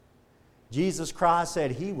 Jesus Christ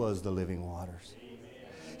said He was the living waters. Amen.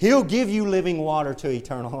 He'll give you living water to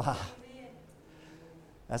eternal life. Amen.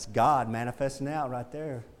 That's God manifesting out right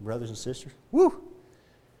there, brothers and sisters. Woo!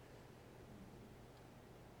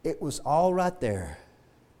 It was all right there.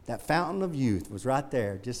 That fountain of youth was right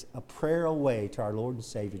there, just a prayer away to our Lord and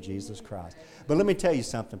Savior Jesus Christ. But let me tell you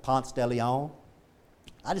something, Ponce de Leon.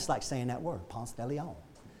 I just like saying that word, Ponce de Leon.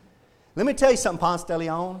 Let me tell you something, Ponce de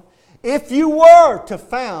Leon. If you were to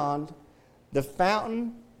found the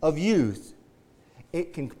fountain of youth,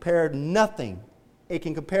 it can compare to nothing. It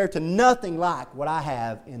can compare to nothing like what I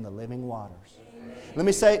have in the living waters. Let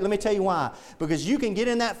me tell you why. Because you can get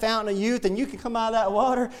in that fountain of youth and you can come out of that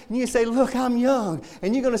water and you can say, look, I'm young.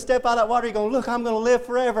 And you're going to step out of that water, you're going to look, I'm going to live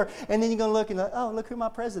forever. And then you're going to look and go, oh, look who my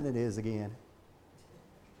president is again.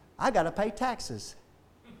 I got to pay taxes.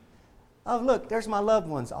 Oh, look, there's my loved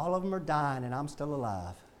ones. All of them are dying and I'm still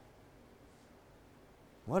alive.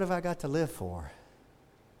 What have I got to live for?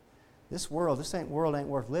 This world ain't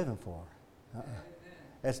worth living for.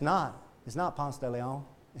 It's not. It's not, Ponce de Leon.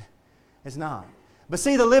 It's not. But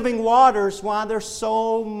see, the living waters, why they're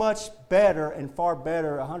so much better and far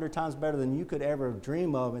better, 100 times better than you could ever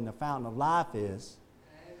dream of in the fountain of life is,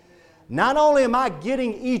 not only am I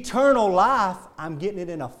getting eternal life, I'm getting it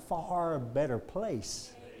in a far better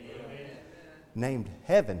place. Amen. Named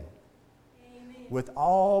heaven. Amen. With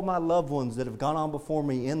all my loved ones that have gone on before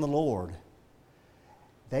me in the Lord,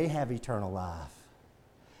 they have eternal life.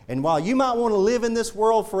 And while you might want to live in this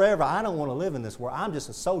world forever, I don't want to live in this world. I'm just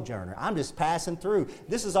a sojourner. I'm just passing through.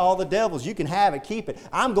 This is all the devil's. You can have it, keep it.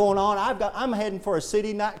 I'm going on. I'm heading for a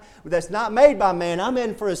city that's not made by man. I'm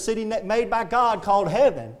heading for a city made by God called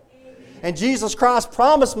heaven. And Jesus Christ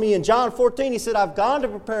promised me in John 14, He said, I've gone to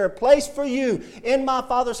prepare a place for you. In my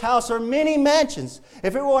Father's house are many mansions.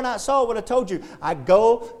 If it were not so, I would have told you, I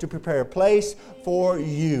go to prepare a place for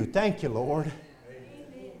you. Thank you, Lord.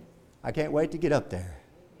 Amen. I can't wait to get up there.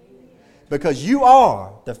 Because you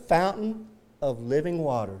are the fountain of living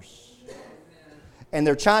waters. And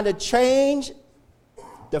they're trying to change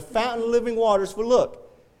the fountain of living waters for look.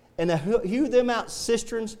 And they hew them out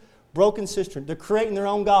cisterns, broken cisterns. They're creating their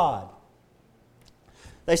own God.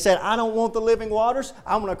 They said, I don't want the living waters.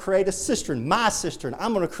 I'm going to create a cistern, my cistern.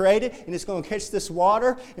 I'm going to create it, and it's going to catch this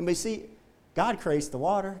water. And we see, God creates the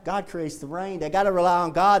water. God creates the rain. They got to rely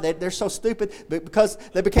on God. They're so stupid because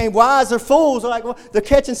they became wise. They're fools. They're like, well, they're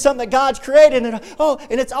catching something that God's created. And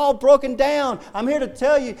it's all broken down. I'm here to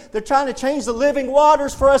tell you, they're trying to change the living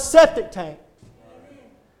waters for a septic tank.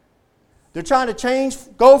 They're trying to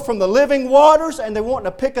go from the living waters, and they want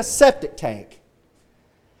to pick a septic tank.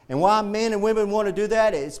 And why men and women want to do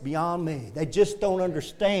that, it's beyond me. They just don't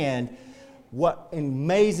understand what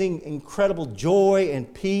amazing, incredible joy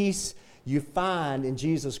and peace you find in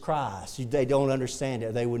Jesus Christ. They don't understand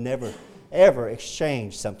it. They would never, ever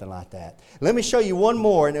exchange something like that. Let me show you one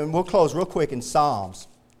more, and then we'll close real quick in Psalms.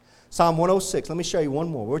 Psalm 106. Let me show you one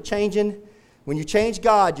more. When you change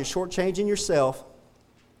God, you're shortchanging yourself.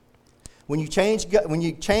 When you change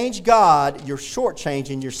God, you're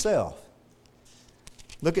shortchanging yourself.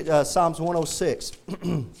 Look at Psalms 106.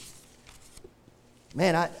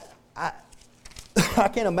 Man, I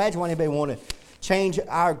can't imagine why anybody want to change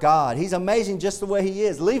our God. He's amazing just the way He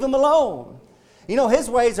is. Leave Him alone. You know, His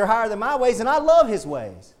ways are higher than my ways, and I love His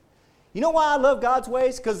ways. You know why I love God's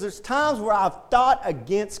ways? Because there's times where I've thought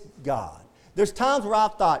against God. There's times where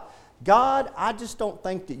I've thought, God, I just don't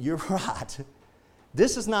think that you're right.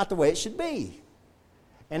 This is not the way it should be.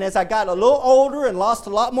 And as I got a little older and lost a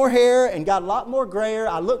lot more hair and got a lot more grayer,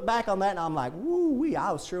 I look back on that and I'm like, woo-wee,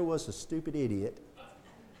 I sure was a stupid idiot.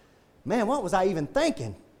 Man, what was I even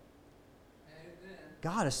thinking?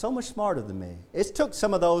 God is so much smarter than me. It took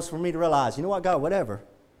some of those for me to realize, you know what, God, whatever.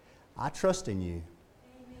 I trust in you.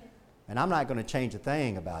 Amen. And I'm not going to change a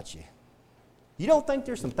thing about you. You don't think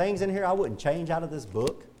there's some things in here I wouldn't change out of this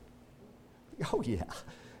book? Oh, yeah.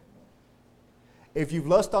 If you've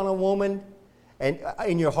lust on a woman and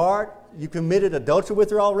in your heart, you committed adultery with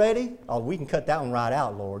her already, oh, we can cut that one right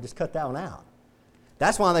out, Lord. Just cut that one out.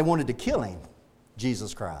 That's why they wanted to kill him,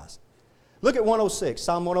 Jesus Christ. Look at 106,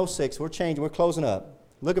 Psalm 106. We're closing up.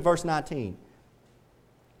 Look at verse 19.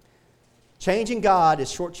 Changing God is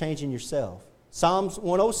shortchanging yourself. Psalms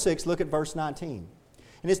 106, look at verse 19.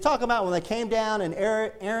 And it's talking about when they came down and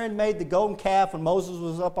Aaron made the golden calf when Moses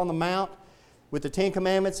was up on the mount with the Ten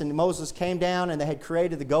Commandments, and Moses came down and they had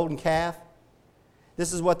created the golden calf.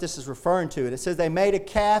 This is what this is referring to. And it says they made a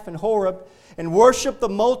calf in Horeb and worshiped the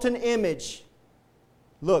molten image.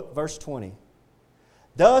 Look, verse 20.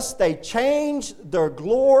 Thus they changed their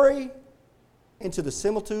glory into the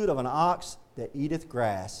similitude of an ox that eateth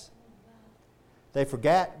grass. They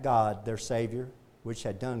forgot God, their Savior, which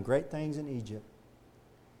had done great things in Egypt.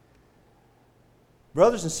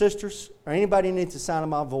 Brothers and sisters, or anybody who needs the sound of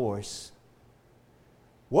my voice,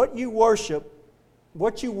 what you worship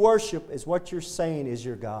is what you're saying is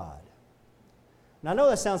your God. And I know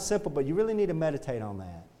that sounds simple, but you really need to meditate on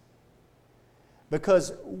that.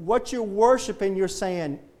 Because what you're worshiping, you're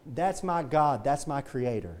saying, that's my God, that's my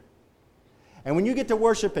Creator. And when you get to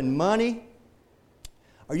worshiping money,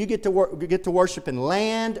 or you get to worship in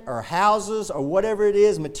land or houses or whatever it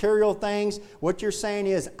is, material things, what you're saying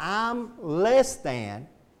is, I'm less than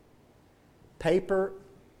paper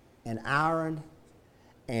and iron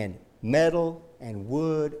and metal and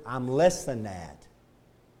wood. I'm less than that.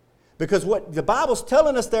 Because what the Bible's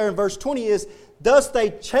telling us there in verse 20 is, thus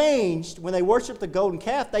they changed, when they worshiped the golden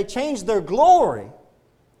calf, they changed their glory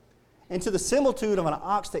into the similitude of an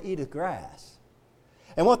ox that eateth grass.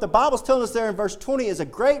 And what the Bible's telling us there in verse 20 is a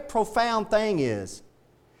great profound thing is,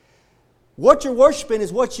 what you're worshiping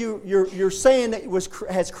is what you're saying that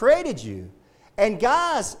has created you. And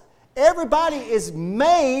guys, everybody is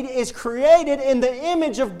created in the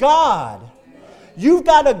image of God. You've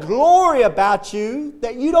got a glory about you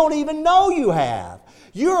that you don't even know you have.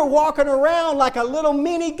 You're walking around like a little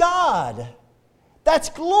mini God. That's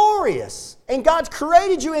glorious. And God's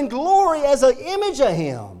created you in glory as an image of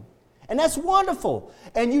Him. And that's wonderful.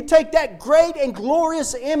 And you take that great and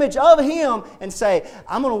glorious image of Him and say,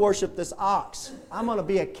 I'm going to worship this ox. I'm going to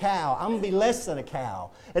be a cow. I'm going to be less than a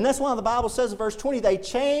cow. And that's why the Bible says in verse 20, they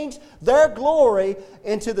changed their glory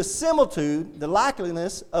into the similitude, the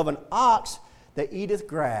likeliness of an ox that eateth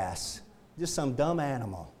grass. Just some dumb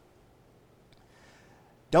animal.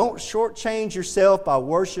 Don't shortchange yourself by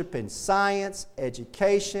worshiping science,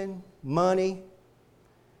 education, money.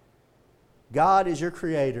 God is your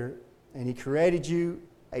Creator, and He created you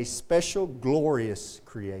a special, glorious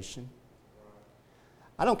creation.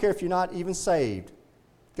 I don't care if you're not even saved.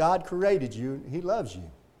 God created you. He loves you.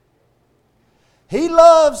 He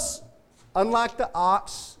loves, unlike the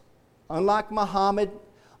ox, unlike Muhammad,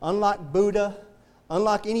 unlike Buddha,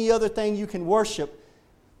 unlike any other thing you can worship,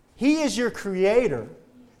 He is your Creator.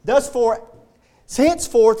 Thus,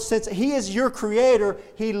 henceforth, since He is your Creator,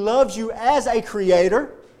 He loves you as a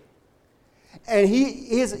Creator. And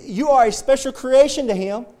you are a special creation to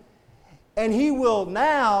Him. And He will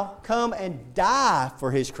now come and die for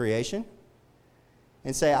His creation.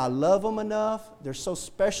 And say, I love them enough. They're so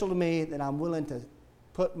special to me that I'm willing to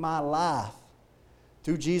put my life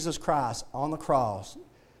through Jesus Christ on the cross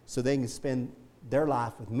so they can spend their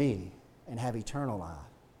life with me and have eternal life.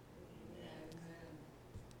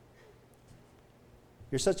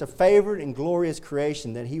 You're such a favored and glorious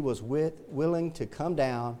creation that He was willing to come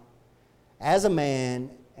down as a man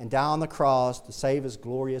and die on the cross to save His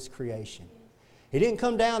glorious creation. He didn't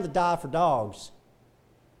come down to die for dogs.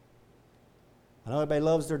 I know everybody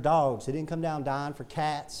loves their dogs. He didn't come down dying for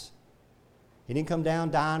cats. He didn't come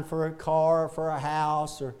down dying for a car, or for a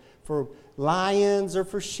house, or for lions, or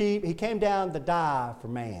for sheep. He came down to die for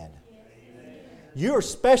man. Amen. You're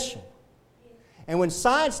special. And when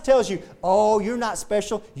science tells you, oh, you're not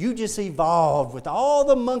special, you just evolved with all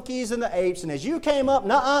the monkeys and the apes. And as you came up,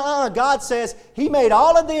 God says He made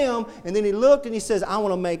all of them. And then He looked and He says, I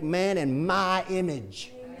want to make man in my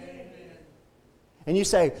image. And you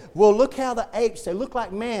say, well, look how the apes, they look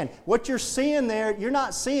like man. What you're seeing there, you're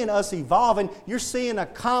not seeing us evolving. You're seeing a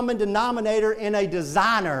common denominator in a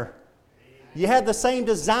designer. You had the same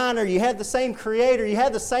designer. You had the same creator. You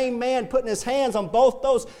had the same man putting his hands on both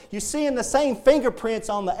those. You're seeing the same fingerprints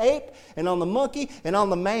on the ape and on the monkey and on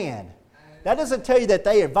the man. That doesn't tell you that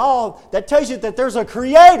they evolved. That tells you that there's a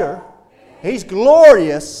creator. He's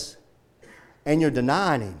glorious. and you're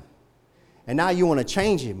denying Him. And now you want to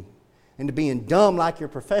change Him into being dumb like your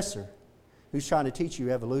professor who's trying to teach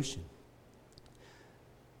you evolution.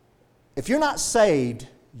 If you're not saved,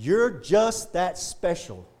 you're just that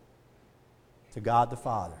special to God the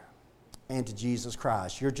Father and to Jesus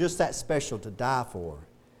Christ. You're just that special to die for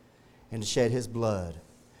and to shed His blood.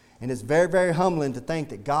 And it's very, very humbling to think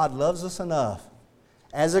that God loves us enough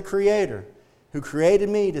as a Creator who created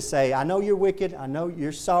me to say, I know you're wicked, I know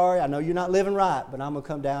you're sorry, I know you're not living right, but I'm going to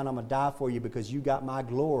come down, I'm going to die for you because you got my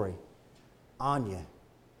glory on you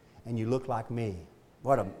and you look like me.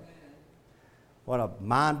 What a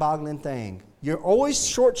mind-boggling thing. You're always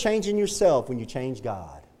shortchanging yourself when you change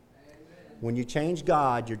God. When you change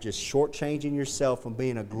God, you're just shortchanging yourself from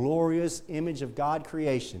being a glorious image of God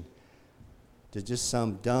creation to just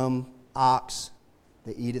some dumb ox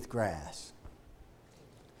that eateth grass.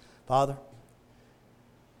 Father,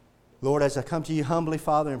 Lord, as I come to you humbly,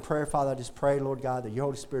 Father, in prayer, Father, I just pray, Lord God, that your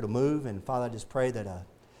Holy Spirit will move. And Father, I just pray that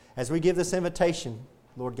as we give this invitation,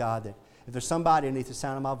 Lord God, that if there's somebody underneath the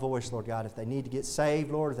sound of my voice, Lord God, if they need to get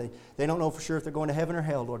saved, Lord, if they don't know for sure if they're going to heaven or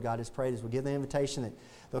hell, Lord God, I just pray as we give the invitation that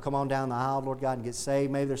they'll come on down the aisle, Lord God, and get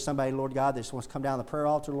saved. Maybe there's somebody, Lord God, that just wants to come down the prayer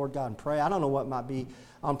altar, Lord God, and pray. I don't know what might be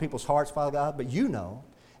on people's hearts, Father God, but you know.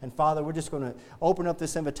 And Father, we're just going to open up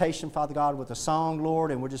this invitation, Father God, with a song,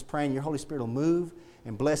 Lord, and we're just praying your Holy Spirit will move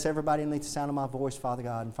and bless everybody underneath the sound of my voice, Father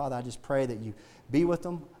God. And Father, I just pray that you be with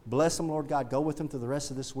them, bless them, Lord God, go with them through the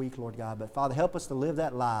rest of this week, Lord God. But Father, help us to live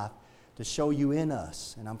that life to show you in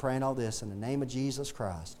us. And I'm praying all this in the name of Jesus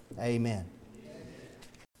Christ. Amen.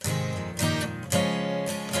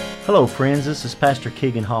 Hello, friends. This is Pastor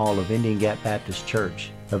Keegan Hall of Indian Gap Baptist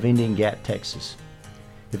Church of Indian Gap, Texas.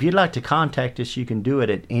 If you'd like to contact us, you can do it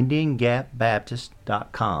at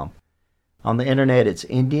IndianGapBaptist.com. On the internet, it's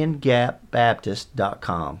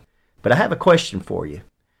IndianGapBaptist.com. But I have a question for you.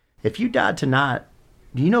 If you died tonight,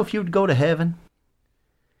 do you know if you would go to heaven?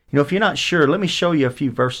 You know, if you're not sure, let me show you a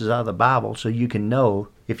few verses out of the Bible so you can know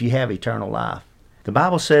if you have eternal life. The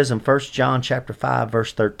Bible says in 1 John chapter 5,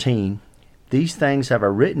 verse 13, "These things have I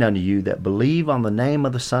written unto you that believe on the name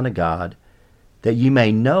of the Son of God, that you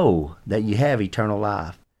may know that you have eternal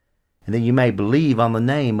life, and that you may believe on the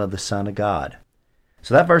name of the Son of God."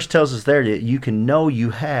 So that verse tells us there that you can know you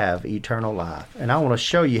have eternal life. And I want to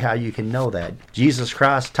show you how you can know that. Jesus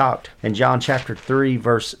Christ talked in John chapter 3,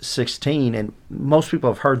 verse 16, and most people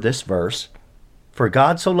have heard this verse. "For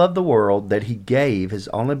God so loved the world that he gave his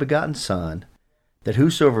only begotten Son, that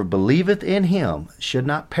whosoever believeth in him should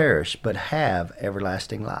not perish, but have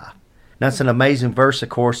everlasting life." That's an amazing verse, of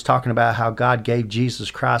course, talking about how God gave Jesus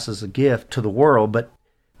Christ as a gift to the world. But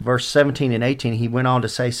verse 17 and 18, he went on to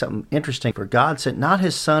say something interesting. "For God sent not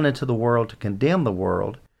his Son into the world to condemn the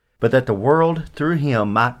world, but that the world through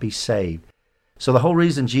him might be saved." So the whole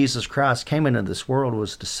reason Jesus Christ came into this world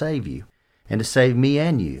was to save you, and to save me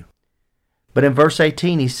and you. But in verse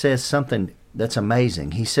 18, he says something that's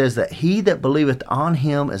amazing. He says that he that believeth on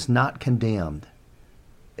him is not condemned.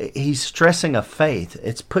 He's stressing a faith.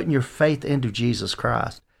 It's putting your faith into Jesus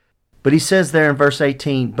Christ. But he says there in verse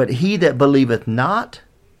 18, "But he that believeth not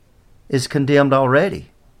is condemned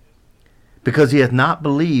already, because he hath not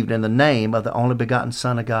believed in the name of the only begotten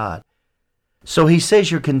Son of God." So he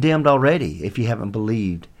says you're condemned already if you haven't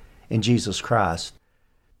believed in Jesus Christ.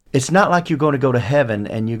 It's not like you're going to go to heaven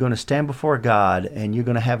and you're going to stand before God and you're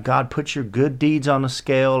going to have God put your good deeds on the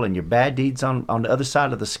scale and your bad deeds on the other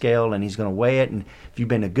side of the scale, and he's going to weigh it, and if you've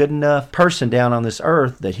been a good enough person down on this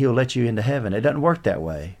earth that he'll let you into heaven. It doesn't work that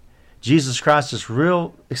way. Jesus Christ is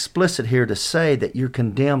real explicit here to say that you're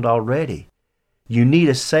condemned already. You need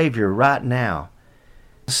a Savior right now.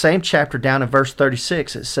 The same chapter down in verse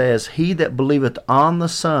 36, it says, "He that believeth on the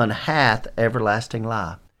Son hath everlasting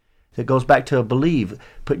life." It goes back to a believe,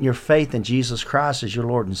 putting your faith in Jesus Christ as your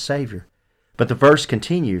Lord and Savior. But the verse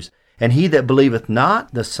continues, "And he that believeth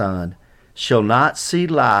not the Son shall not see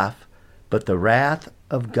life, but the wrath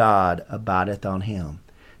of God abideth on him."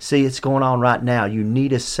 See, it's going on right now. You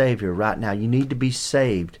need a Savior right now. You need to be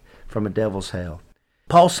saved from a devil's hell.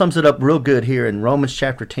 Paul sums it up real good here in Romans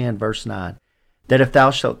chapter 10, verse 9, "That if thou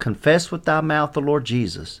shalt confess with thy mouth the Lord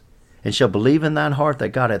Jesus, and shalt believe in thine heart that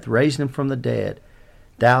God hath raised him from the dead,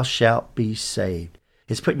 thou shalt be saved."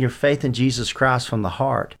 It's putting your faith in Jesus Christ from the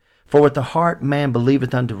heart. "For with the heart man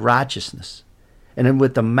believeth unto righteousness, and then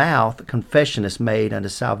with the mouth confession is made unto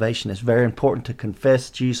salvation." It's very important to confess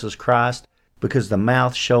Jesus Christ, because the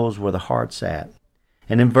mouth shows where the heart's at.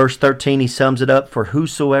 And in verse 13, he sums it up, "For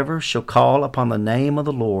whosoever shall call upon the name of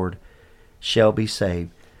the Lord shall be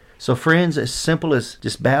saved." So friends, as simple as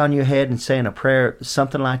just bowing your head and saying a prayer,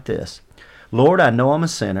 something like this: "Lord, I know I'm a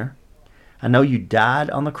sinner. I know you died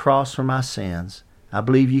on the cross for my sins. I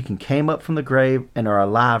believe you came up from the grave and are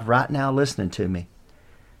alive right now listening to me.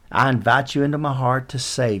 I invite you into my heart to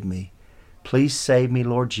save me. Please save me,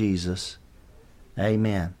 Lord Jesus.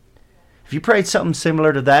 Amen. If you prayed something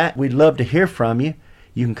similar to that, we'd love to hear from you.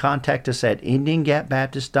 You can contact us at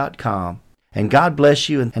IndianGapBaptist.com. And God bless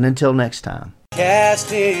you, and until next time.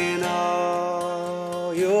 Casting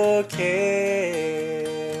all your care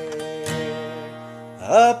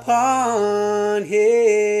upon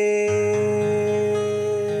Him.